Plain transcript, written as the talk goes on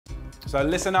So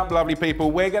listen up, lovely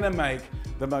people. We're gonna make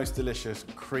the most delicious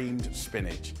creamed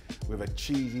spinach with a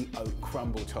cheesy oat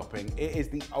crumble topping. It is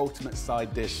the ultimate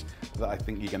side dish that I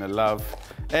think you're gonna love.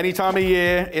 Any time of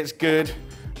year, it's good,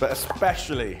 but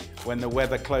especially when the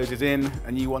weather closes in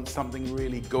and you want something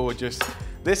really gorgeous.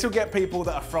 This will get people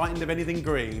that are frightened of anything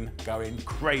green going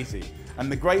crazy.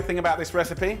 And the great thing about this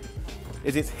recipe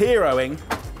is it's heroing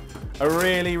a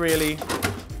really, really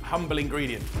humble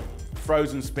ingredient,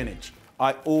 frozen spinach.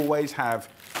 I always have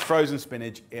frozen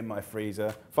spinach in my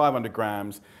freezer, 500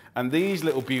 grams, and these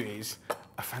little beauties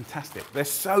are fantastic. They're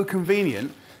so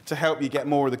convenient to help you get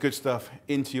more of the good stuff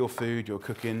into your food, your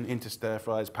cooking, into stir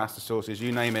fries, pasta sauces,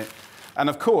 you name it. And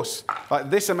of course, like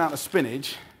this amount of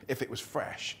spinach, if it was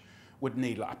fresh, would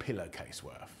need like a pillowcase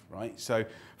worth, right? So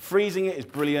freezing it is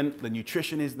brilliant, the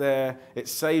nutrition is there, it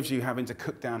saves you having to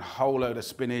cook down a whole load of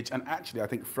spinach, and actually I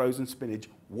think frozen spinach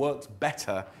works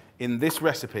better in this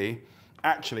recipe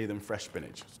actually than fresh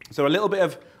spinach. So a little bit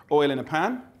of oil in a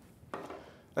pan.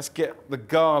 Let's get the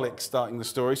garlic starting the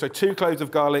story. So 2 cloves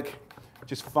of garlic,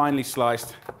 just finely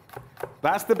sliced.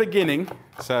 That's the beginning,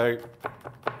 so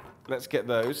let's get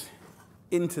those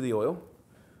into the oil,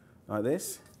 like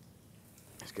this.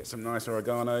 Let's get some nice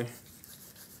oregano.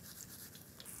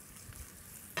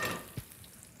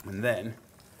 And then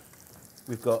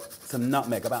we've got some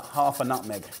nutmeg, about half a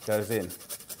nutmeg goes in.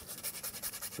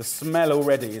 The smell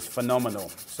already is phenomenal.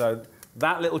 So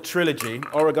that little trilogy,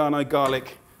 oregano,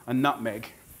 garlic, and nutmeg,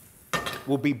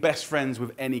 will be best friends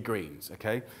with any greens,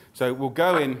 okay? So we'll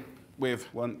go in with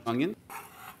 1 onion,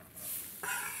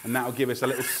 and that'll give us a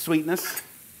little sweetness,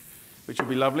 which will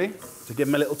be lovely. So give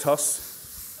them a little toss.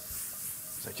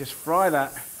 So just fry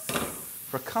that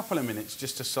for a couple of minutes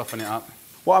just to soften it up.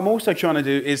 What I'm also trying to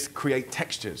do is create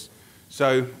textures.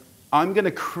 So I'm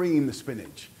gonna cream the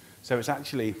spinach, so it's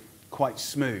actually quite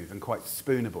smooth and quite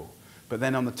spoonable. But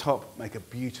then on the top, make a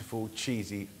beautiful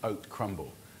cheesy oat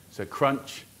crumble. So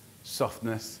crunch,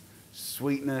 softness,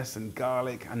 sweetness and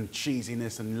garlic and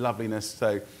cheesiness and loveliness.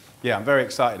 So yeah, I'm very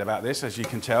excited about this, as you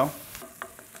can tell.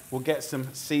 We'll get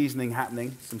some seasoning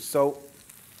happening, some salt,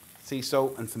 sea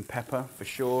salt and some pepper for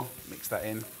sure. Mix that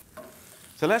in.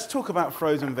 So let's talk about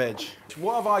frozen veg.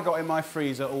 What have I got in my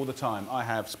freezer all the time? I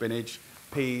have spinach,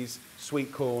 peas,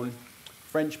 sweet corn,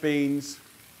 French beans,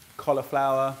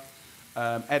 cauliflower,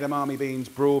 edamame beans,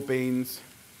 broad beans.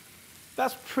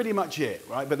 That's pretty much it,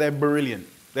 right? But they're brilliant.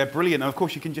 They're brilliant. And of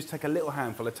course, you can just take a little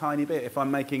handful, a tiny bit. If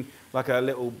I'm making like a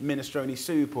little minestrone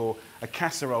soup or a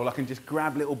casserole, I can just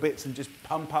grab little bits and just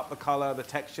pump up the color, the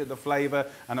texture, the flavor,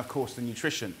 and of course, the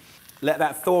nutrition. Let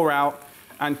that thaw out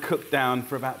and cook down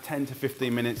for about 10 to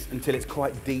 15 minutes until it's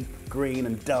quite deep, green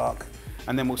and dark.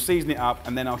 And then we'll season it up,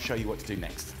 and then I'll show you what to do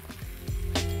next.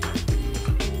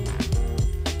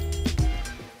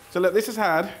 So look, this has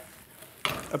had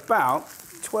about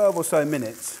 12 or so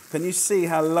minutes. Can you see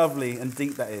how lovely and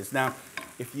deep that is? Now,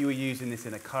 if you were using this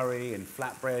in a curry, in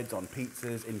flatbreads, on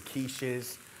pizzas, in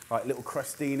quiches, like little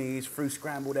crostinis, through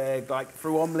scrambled egg, like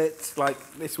through omelettes, like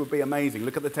this would be amazing.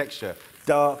 Look at the texture.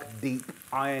 Dark, deep,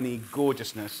 irony,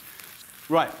 gorgeousness.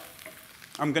 Right,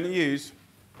 I'm gonna use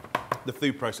the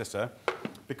food processor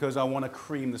because I wanna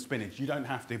cream the spinach. You don't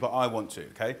have to, but I want to,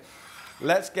 okay?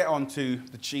 Let's get on to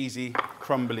the cheesy,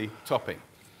 crumbly topping.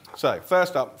 So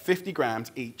first up, 50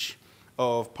 grams each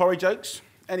of porridge oats,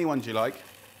 any ones you like.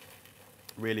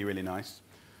 Really, really nice.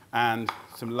 And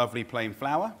some lovely plain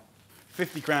flour.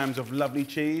 50 grams of lovely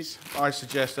cheese. I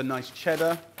suggest a nice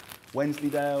cheddar,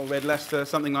 Wensleydale, Red Leicester,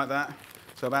 something like that.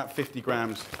 So about 50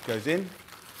 grams goes in.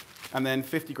 And then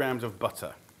 50 grams of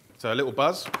butter. So a little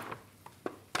buzz.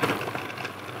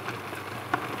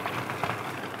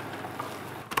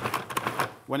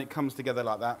 When it comes together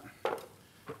like that,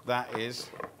 that is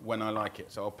when I like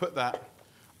it. So I'll put that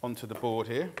onto the board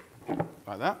here,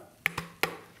 like that.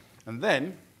 And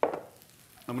then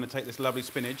I'm going to take this lovely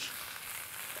spinach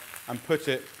and put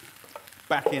it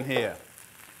back in here.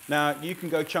 Now, you can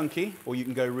go chunky, or you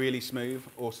can go really smooth,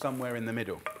 or somewhere in the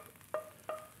middle.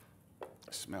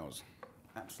 It smells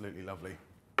absolutely lovely.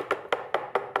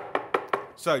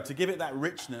 So to give it that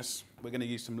richness, we're going to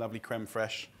use some lovely creme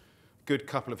fraiche. Good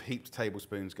couple of heaped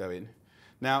tablespoons go in.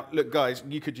 Now, look, guys,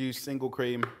 you could use single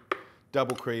cream,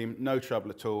 double cream, no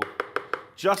trouble at all.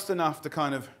 Just enough to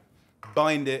kind of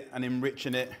bind it and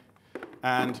enrichen it.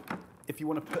 And if you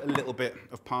want to put a little bit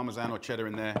of Parmesan or cheddar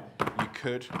in there, you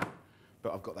could,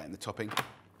 but I've got that in the topping.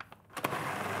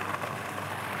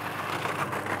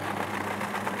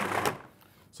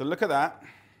 So look at that.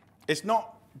 It's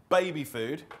not baby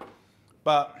food,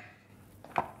 but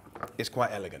it's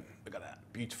quite elegant. Look at that,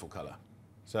 beautiful color.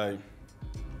 So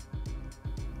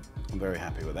I'm very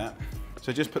happy with that.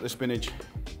 So just put the spinach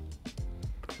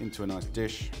into a nice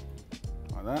dish,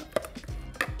 like that.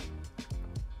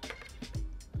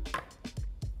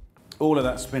 All of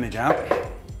that spinach out.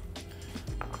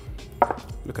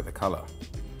 Look at the colour.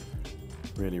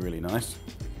 Really, really nice.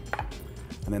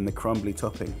 And then the crumbly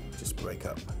topping, just break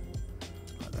up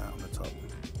like that on the top.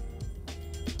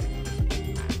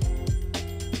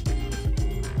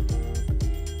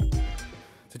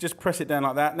 So just press it down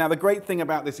like that. Now the great thing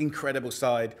about this incredible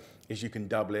side is you can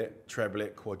double it, treble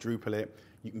it, quadruple it.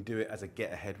 You can do it as a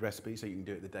get-ahead recipe, so you can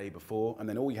do it the day before, and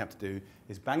then all you have to do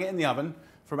is bang it in the oven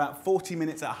for about 40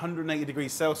 minutes at 180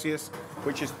 degrees Celsius,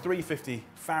 which is 350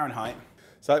 Fahrenheit.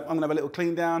 So I'm gonna have a little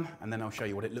clean down, and then I'll show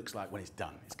you what it looks like when it's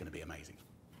done. It's gonna be amazing.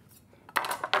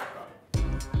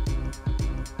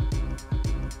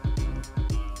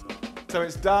 So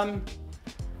it's done,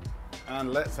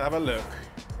 and let's have a look.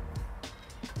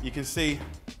 You can see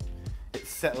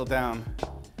it's settled down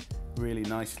really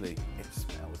nicely. It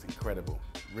smells incredible.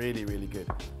 Really, really good.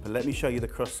 But let me show you the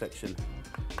cross section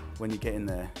when you get in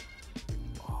there.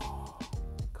 Oh,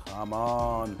 come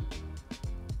on.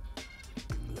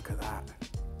 Look at that.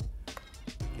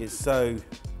 It's so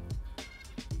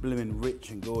blooming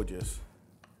rich and gorgeous.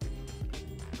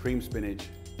 Cream spinach,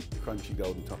 crunchy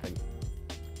golden topping.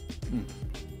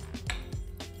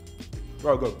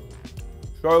 So good.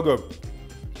 So good.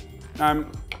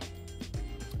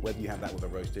 Whether you have that with a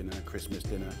roast dinner, a Christmas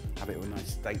dinner, have it with a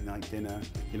nice steak night dinner,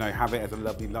 you know, have it as a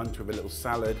lovely lunch with a little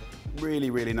salad.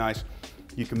 Really, really nice.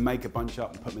 You can make a bunch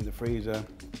up and put them in the freezer,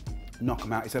 knock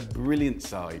them out. It's a brilliant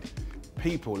side.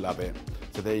 People love it.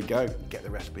 So there you go. Get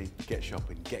the recipe, get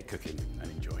shopping, get cooking,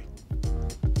 and enjoy.